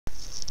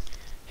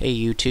Hey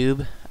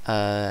YouTube,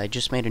 I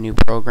just made a new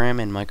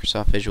program in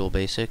Microsoft Visual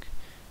Basic,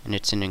 and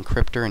it's an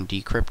encryptor and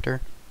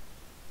decryptor.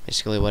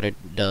 Basically what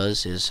it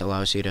does is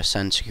allows you to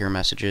send secure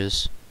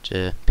messages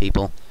to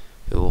people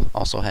who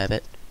also have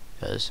it,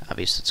 because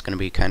obviously it's going to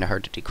be kind of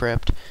hard to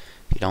decrypt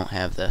if you don't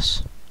have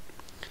this.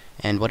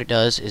 And what it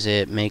does is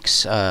it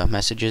makes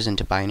messages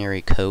into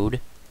binary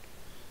code.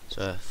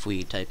 So if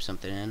we type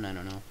something in, I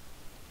don't know,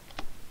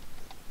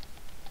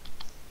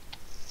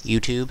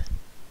 YouTube,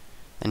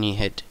 then you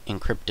hit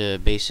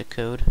encrypt basic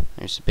code.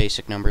 There's the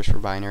basic numbers for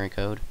binary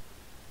code.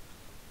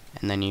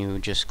 And then you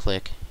just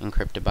click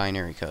encrypt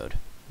binary code.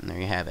 And there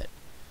you have it.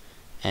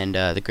 And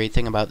the great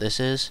thing about this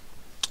is,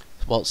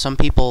 well,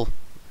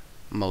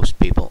 most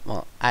people,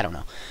 well, I don't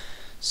know.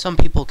 Some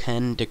people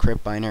can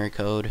decrypt binary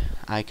code.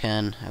 I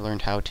can. I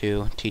learned how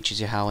to. It teaches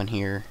you how in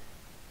here.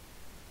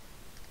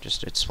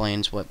 Just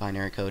explains what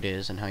binary code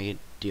is and how you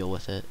deal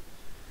with it.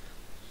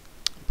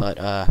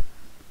 But,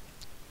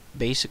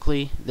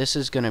 basically, this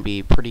is going to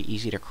be pretty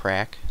easy to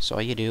crack. So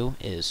all you do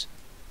is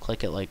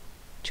click it like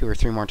 2 or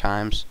 3 more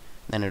times,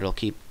 then it'll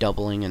keep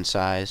doubling in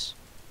size.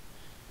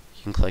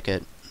 You can click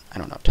it, I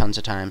don't know, tons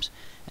of times,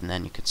 and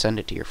then you can send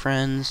it to your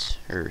friends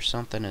or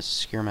something as a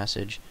secure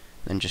message.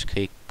 Then just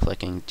keep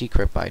clicking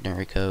decrypt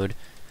binary code.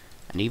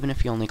 And even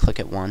if you only click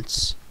it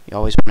once, you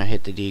always want to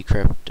hit the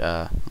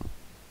decrypt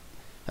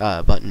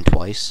button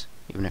twice,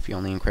 even if you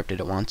only encrypted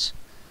it once.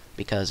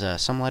 Because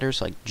some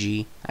letters, like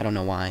G, I don't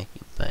know why,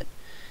 but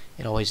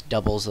it always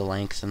doubles the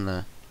length in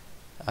the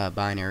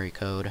binary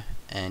code,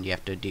 and you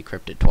have to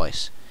decrypt it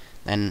twice.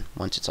 Then,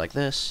 once it's like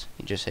this,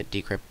 you just hit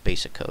decrypt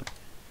basic code.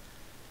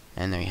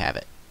 And there you have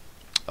it.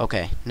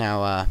 Okay,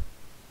 now,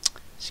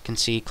 as you can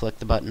see, click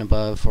the button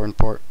above for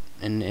important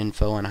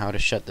info on how to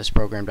shut this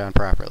program down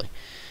properly.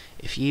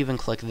 If you even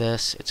click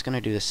this, it's going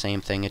to do the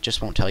same thing, it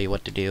just won't tell you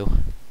what to do.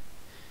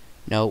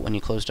 Note, when you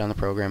close down the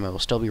program, it will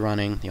still be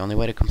running. The only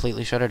way to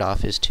completely shut it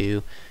off is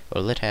to go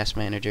to the task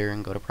manager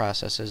and go to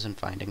processes and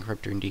find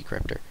Encrypter and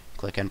Decrypter.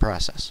 Click End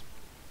Process.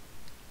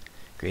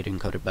 Created and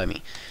coded by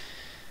me.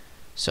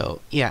 So,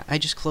 yeah, I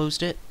just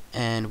closed it,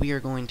 and we are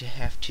going to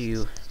have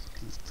to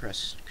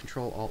press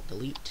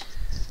Control-Alt-Delete.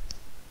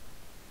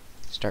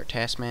 Start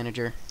Task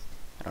Manager.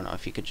 I don't know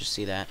if you could just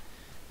see that.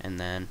 And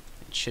then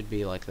it should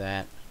be like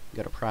that.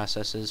 Go to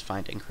Processes,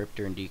 find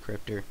Encrypter and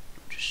Decrypter.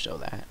 Just show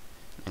that.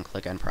 And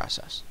click End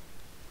Process.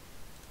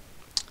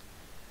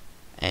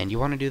 And you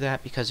want to do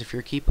that because if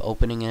you keep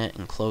opening it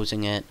and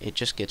closing it, it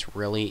just gets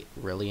really,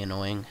 really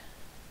annoying.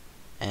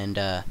 And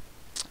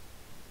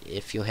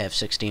if you have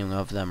 16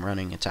 of them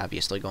running, it's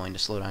obviously going to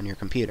slow down your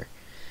computer.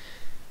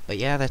 But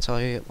yeah, that's all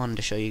I wanted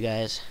to show you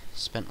guys.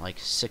 Spent like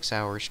 6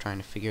 hours trying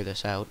to figure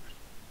this out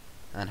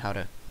on how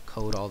to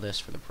code all this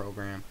for the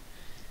program.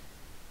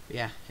 But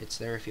yeah, it's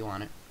there if you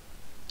want it.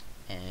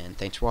 And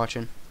thanks for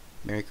watching.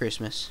 Merry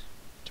Christmas.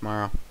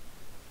 Tomorrow.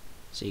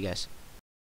 See you guys.